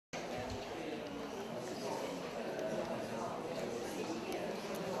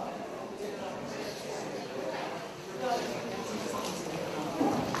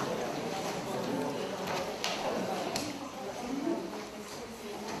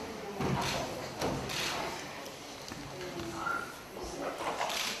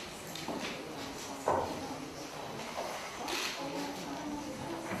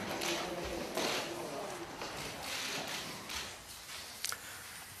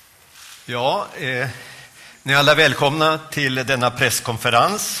Ja, ni är alla välkomna till denna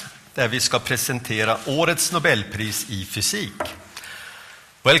presskonferens där vi ska presentera årets Nobelpris i fysik.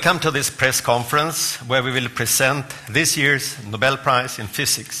 Welcome to this press conference where we will present this year's Nobel Prize in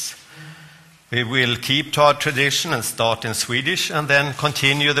Physics. We will keep to our tradition and start in Swedish and then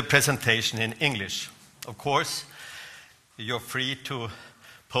continue the presentation in English. Of course, you're free to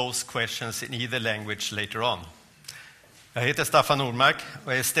pose questions in either language later on. Jag heter Staffan Nordmark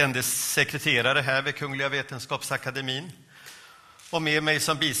och är ständig sekreterare här vid Kungliga Vetenskapsakademin. Och med mig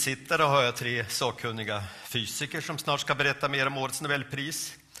som bisittare har jag 3 sakkunniga fysiker som snart ska berätta mer om årets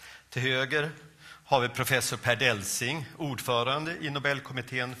Nobelpris. Till höger har vi professor Per Delsing, ordförande i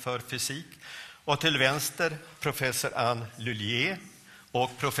Nobelkommittén för fysik. Och till vänster professor Anne Lullier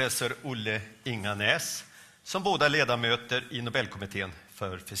och professor Olle Inganäs, som båda ledamöter i Nobelkommittén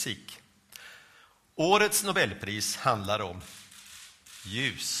för fysik. Årets Nobelpris handlar om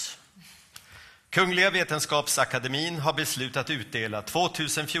ljus. Kungliga Vetenskapsakademin har beslutat utdela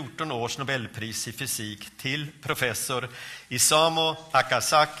 2014 års Nobelpris i fysik till professor Isamu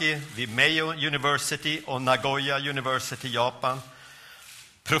Akasaki vid Mayo University och Nagoya University, Japan,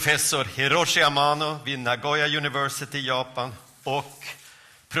 professor Hiroshi Amano vid Nagoya University, Japan och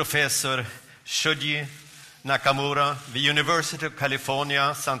professor Shuji Nakamura vid University of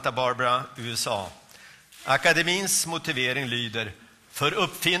California, Santa Barbara, USA. Akademins motivering lyder: för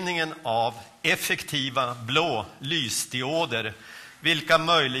uppfinningen av effektiva blå lysdioder, vilka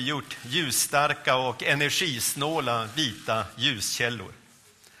möjliggjort ljusstarka och energisnåla vita ljuskällor.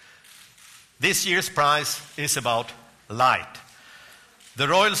 This year's prize is about light. The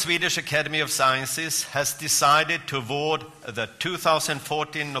Royal Swedish Academy of Sciences has decided to award the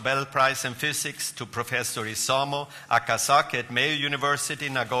 2014 Nobel Prize in Physics to Professor Isamu Akasaki at Mayo University,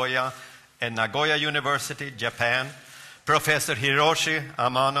 Nagoya, and Nagoya University, Japan, Professor Hiroshi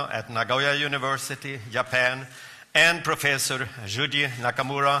Amano at Nagoya University, Japan, and Professor Shuji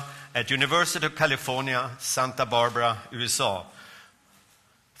Nakamura at University of California, Santa Barbara, USA,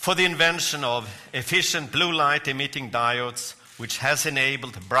 for the invention of efficient blue light emitting diodes, which has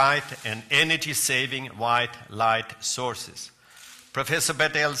enabled bright and energy-saving white light sources. Professor Per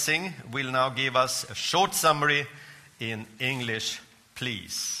Delsing will now give us a short summary in English,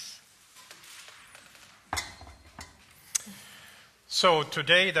 please. So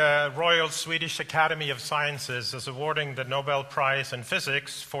today the Royal Swedish Academy of Sciences is awarding the Nobel Prize in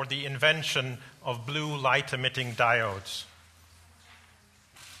Physics for the invention of blue light-emitting diodes.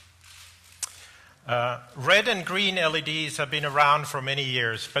 Red and green LEDs have been around for many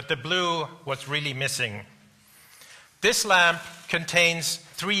years, but the blue was really missing. This lamp contains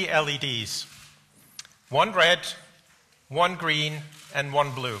 3 LEDs, 1 red, 1 green, and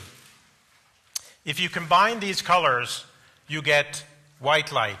 1 blue. If you combine these colors, you get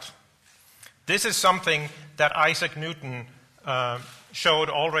white light. This is something that Isaac Newton showed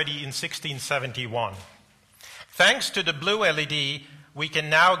already in 1671. Thanks to the blue LED, we can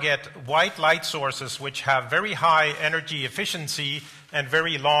now get white light sources which have very high energy efficiency and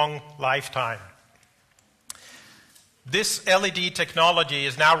very long lifetime. This LED technology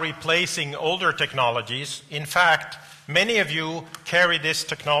is now replacing older technologies. In fact, many of you carry this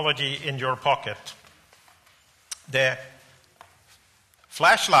technology in your pocket. The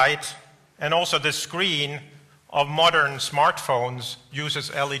flashlight and also the screen of modern smartphones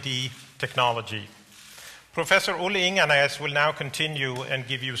uses LED technology. Professor Olle Inganäs will now continue and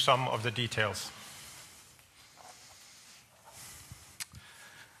give you some of the details.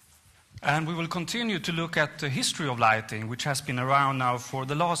 And we will continue to look at the history of lighting, which has been around now for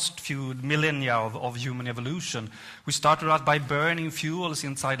the last few millennia of human evolution. We started out by burning fuels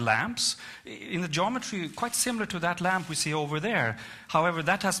inside lamps. In the geometry, quite similar to that lamp we see over there. However,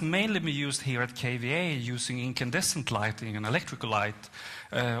 that has mainly been used here at KVA using incandescent lighting and electrical light.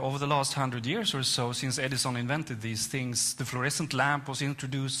 Over the last 100 years or so, since Edison invented these things, the fluorescent lamp was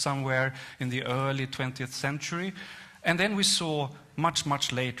introduced somewhere in the early 20th century. And then we saw much,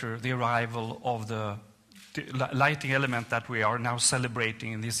 much later the arrival of the lighting element that we are now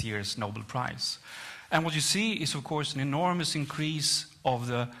celebrating in this year's Nobel Prize. And what you see is, of course, an enormous increase of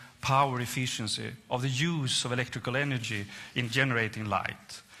the power efficiency, of the use of electrical energy in generating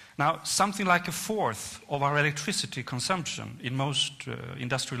light. Now, something like 1/4 of our electricity consumption in most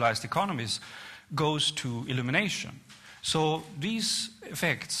industrialized economies goes to illumination. So these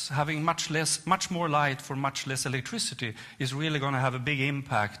effects, having much more light for much less electricity, is really going to have a big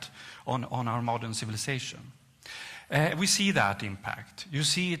impact on our modern civilization. We see that impact. You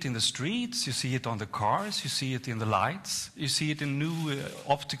see it in the streets, you see it on the cars, you see it in the lights, you see it in new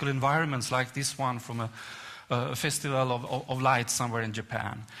optical environments like this one from a festival of light somewhere in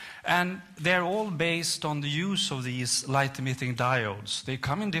Japan. And they're all based on the use of these light-emitting diodes. They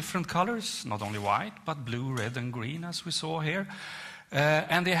come in different colors, not only white, but blue, red, and green, as we saw here.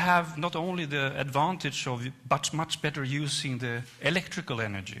 And they have not only the advantage of much better using the electrical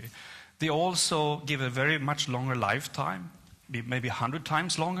energy, they also give a very much longer lifetime, maybe 100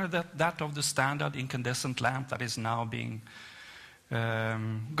 times longer than that of the standard incandescent lamp that is now being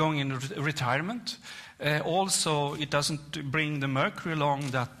going in retirement. Also, it doesn't bring the mercury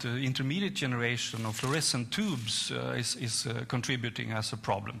along that the intermediate generation of fluorescent tubes is contributing as a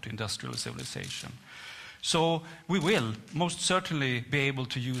problem to industrial civilization. So we will most certainly be able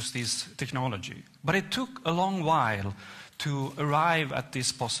to use this technology. But it took a long while to arrive at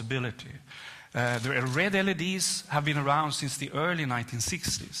this possibility. The red LEDs have been around since the early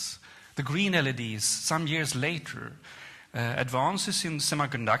 1960s. The green LEDs, some years later. Advances in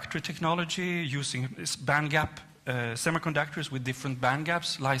semiconductor technology using bandgap semiconductors with different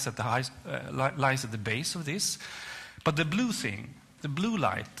bandgaps lies at the base of this. But the blue thing, the blue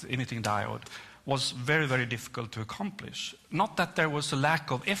light emitting diode, was very, very difficult to accomplish. Not that there was a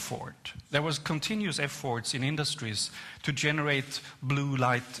lack of effort. There was continuous efforts in industries to generate blue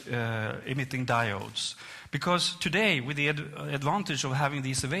light emitting diodes. Because today, with the advantage of having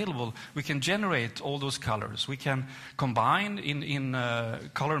these available, we can generate all those colors. We can combine in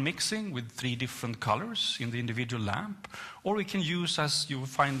color mixing with 3 different colors in the individual lamp. Or we can use, as you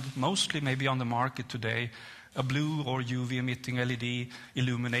find mostly maybe on the market today, a blue or UV emitting LED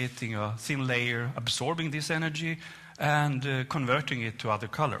illuminating a thin layer, absorbing this energy and converting it to other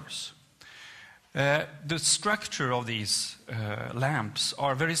colors. The structure of these lamps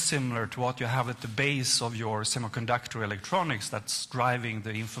are very similar to what you have at the base of your semiconductor electronics that's driving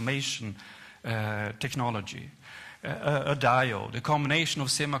the information technology. A diode, a combination of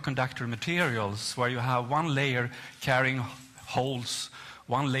semiconductor materials where you have one layer carrying holes,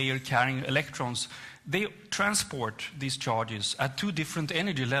 one layer carrying electrons. They transport these charges at 2 different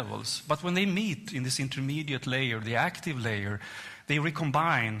energy levels, but when they meet in this intermediate layer, the active layer, they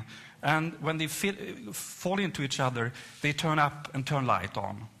recombine, and when they fall into each other, they turn up and turn light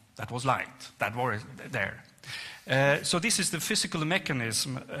on. That was light. That was there. So this is the physical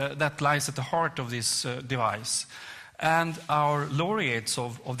mechanism that lies at the heart of this device. And our laureates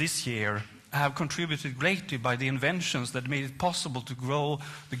of this year have contributed greatly by the inventions that made it possible to grow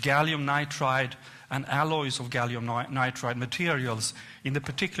the gallium nitride and alloys of gallium nitride materials in the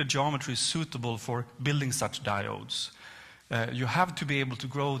particular geometry suitable for building such diodes. You have to be able to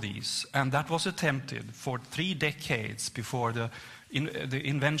grow these, and that was attempted for 3 decades before the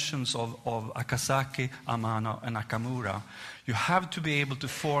inventions of Akasaki, Amano, and Nakamura. You have to be able to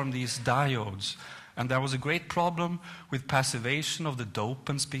form these diodes, and there was a great problem with passivation of the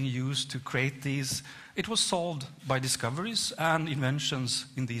dopants being used to create these. It was solved by discoveries and inventions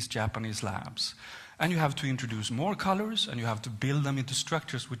in these Japanese labs. And you have to introduce more colors, and you have to build them into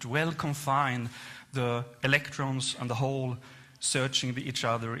structures which well confine the electrons and the hole searching each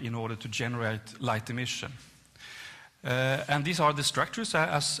other in order to generate light emission. And these are the structures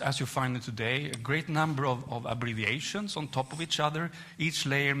as you find it today, a great number of abbreviations on top of each other. Each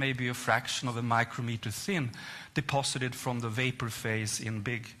layer may be a fraction of a micrometer thin, deposited from the vapor phase in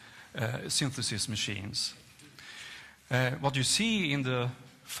big synthesis machines. What you see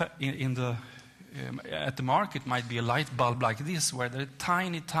at the market might be a light bulb like this, where the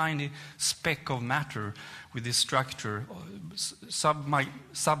tiny, tiny speck of matter with this structure,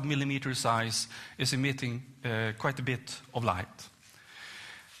 sub-millimeter size, is emitting quite a bit of light.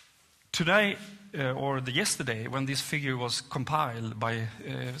 Today, or yesterday, when this figure was compiled by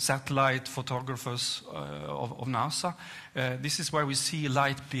satellite photographers of NASA, this is where we see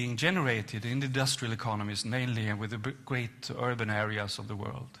light being generated in the industrial economies, mainly and with the great urban areas of the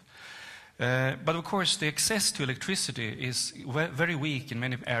world. But of course, the access to electricity is very weak in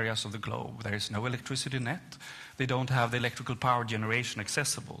many areas of the globe. There is no electricity net. They don't have the electrical power generation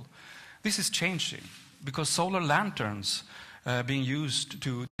accessible. This is changing because solar lanterns being used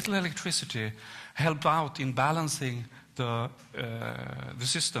to little electricity help out in balancing the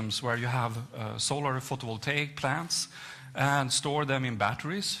systems where you have solar photovoltaic plants and store them in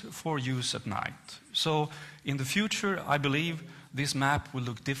batteries for use at night. So in the future, I believe this map will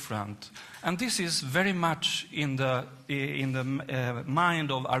look different. And this is very much in the mind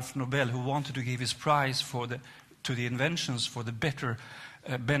of Alfred Nobel, who wanted to give his prize to the inventions for the better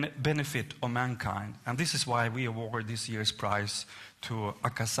benefit of mankind. And this is why we award this year's prize to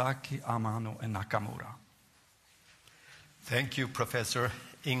Akasaki, Amano, and Nakamura. Thank you, Professor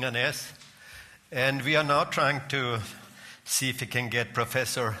Inganes. And we are now trying to see if we can get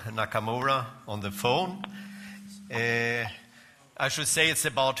Professor Nakamura on the phone. I should say it's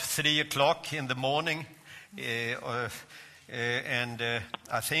about 3 o'clock in the morning, and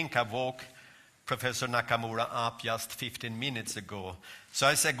I think I woke Professor Nakamura up just 15 minutes ago. So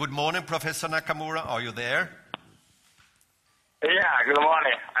I say, good morning, Professor Nakamura. Are you there? Yeah, good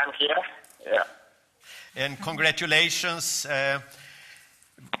morning. I'm here. Yeah. And congratulations.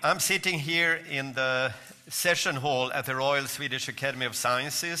 I'm sitting here in the session hall at the Royal Swedish Academy of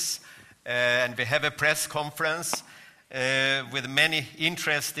Sciences, and we have a press conference with many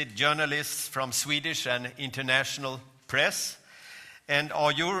interested journalists from Swedish and international press. And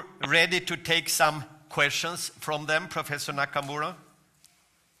are you ready to take some questions from them, Professor Nakamura?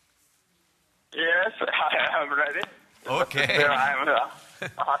 Yes, I am ready. Okay. I'm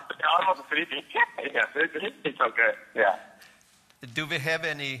almost sleeping. Yes, it's okay. Yeah. Do we have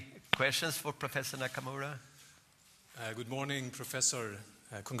any questions for Professor Nakamura? Good morning, Professor.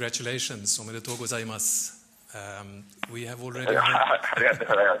 Congratulations. Omedetou gozaimasu. We have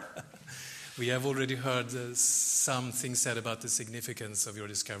already heard some things said about the significance of your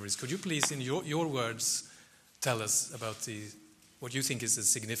discoveries. Could you please, in your words, tell us about what you think is the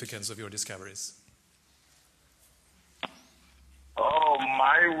significance of your discoveries? Oh,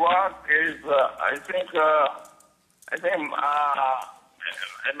 my work is, I think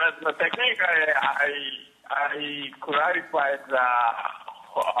the technique I clarified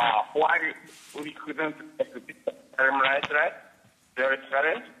why we couldn't experiment, right? Very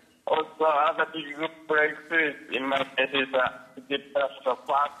challenge. Also, other big breakthroughs in my case is the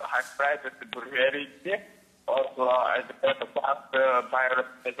fast high-priced reality. Also, I developed a fast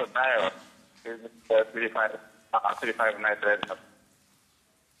bioreactor diode. This is 3598.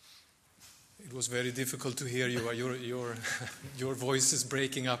 It was very difficult to hear you. Your voice is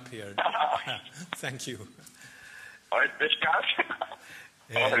breaking up here. Thank you.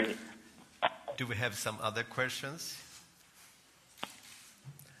 Do we have some other questions?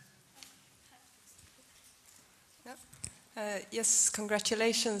 Yes,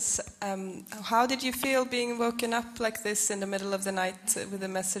 congratulations. How did you feel being woken up like this in the middle of the night with the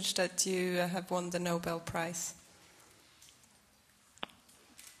message that you have won the Nobel Prize?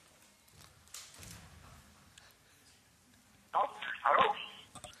 Hello?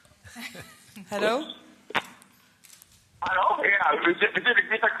 Hello? Hello? Yeah, would you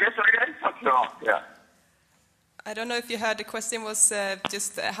repeat the question again? No, yeah. I don't know if you heard the question was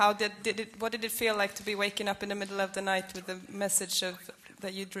just how what did it feel like to be waking up in the middle of the night with the message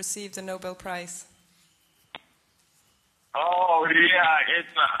that you'd received the Nobel Prize? Oh, yeah,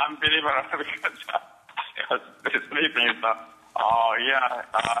 it's unbelievable because I was sleeping. So, oh, yeah,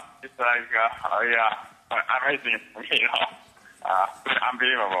 it's like, yeah, amazing,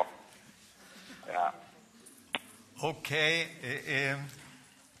 unbelievable. Yeah. Okay.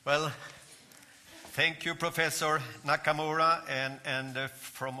 Well, thank you, Professor Nakamura, and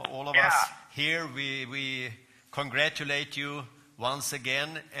from all of us here, we congratulate you once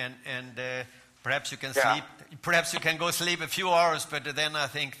again, and perhaps you can sleep. Perhaps you can go sleep a few hours, but then I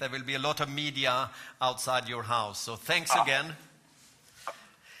think there will be a lot of media outside your house. So thanks again.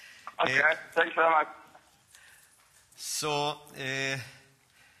 Okay, thanks very much. So,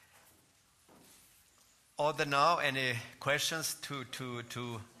 are there now any questions to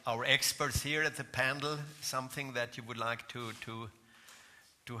our experts here at the panel? Something that you would like to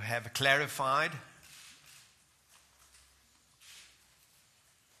have clarified?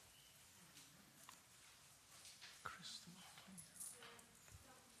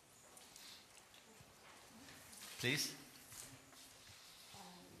 Please.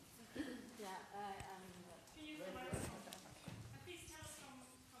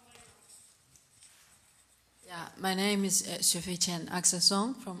 Yeah, my name is Sophie Chen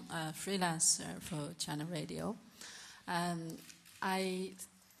Aksasong from freelancer for China Radio. I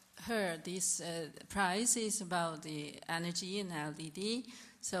heard this prize is about the energy in LED.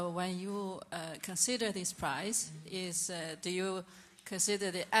 So when you consider this prize, do you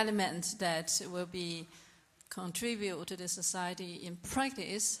consider the element that will be contribute to the society in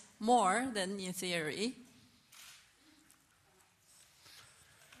practice more than in theory?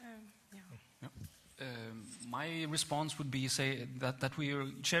 My response would be that we are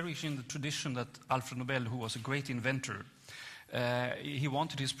cherishing the tradition that Alfred Nobel, who was a great inventor, he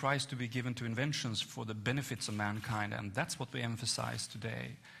wanted his prize to be given to inventions for the benefits of mankind, and that's what we emphasize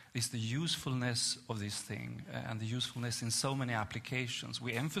today, is the usefulness of this thing and the usefulness in so many applications.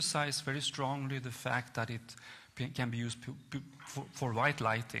 We emphasize very strongly the fact that it can be used for white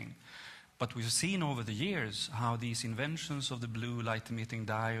lighting, But we've seen over the years how these inventions of the blue light-emitting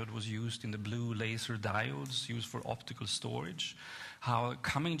diode was used in the blue laser diodes used for optical storage, how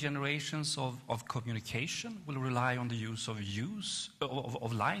coming generations of communication will rely on the use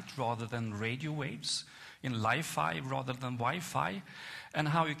of light rather than radio waves, in Li-Fi rather than Wi-Fi, and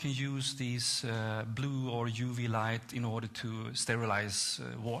how you can use these blue or UV light in order to sterilize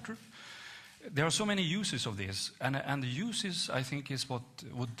water. There are so many uses of this, and the uses, I think, is what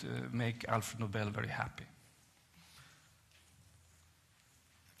would make Alfred Nobel very happy.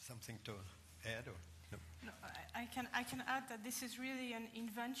 Something to add? Or? No. No, I can add that this is really an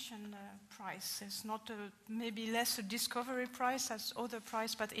invention prize. It's not maybe less a discovery prize as other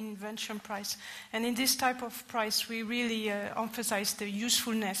prize, but invention prize. And in this type of prize, we really emphasize the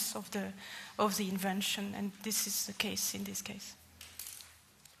usefulness of the invention, and this is the case in this case.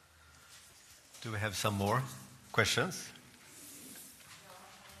 Do we have some more questions?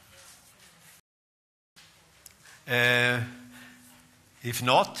 If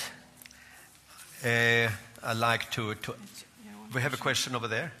not, I'd like to... We have a question over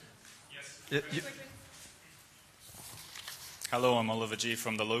there. Yes. Hello, I'm Oliver G.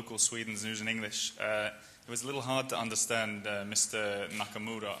 from the local Sweden's News in English. It was a little hard to understand Mr.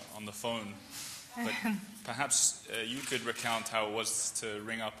 Nakamura on the phone, but perhaps you could recount how it was to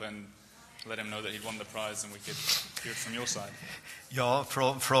ring up and let him know that he'd won the prize, and we could hear it from your side. Yeah,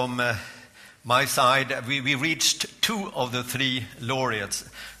 from my side, we reached 2 of the 3 laureates.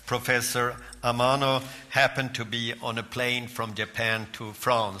 Professor Amano happened to be on a plane from Japan to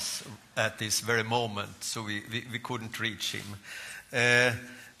France at this very moment, so we couldn't reach him.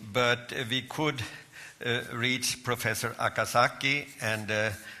 But we could reach Professor Akasaki and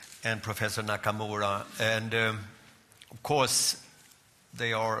Professor Nakamura, and of course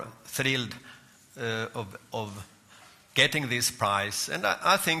they are thrilled of getting this prize, and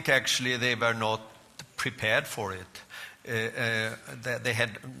I think actually they were not prepared for it. They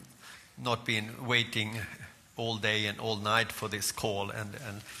had not been waiting all day and all night for this call, and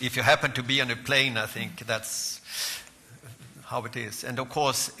if you happen to be on a plane, I think that's how it is. And of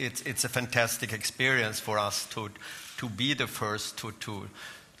course it's a fantastic experience for us to be the first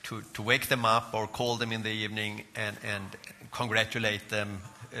to wake them up or call them in the evening and congratulate them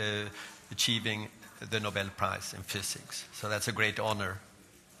achieving the Nobel Prize in Physics. So that's a great honor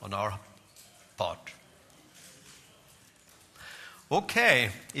on our part.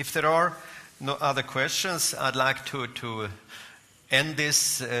 Okay, if there are no other questions, I'd like to end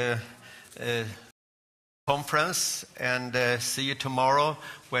this conference and see you tomorrow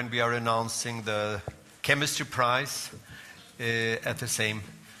when we are announcing the Chemistry Prize at the same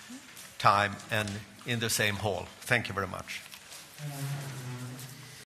time and in the same hall. Thank you very much.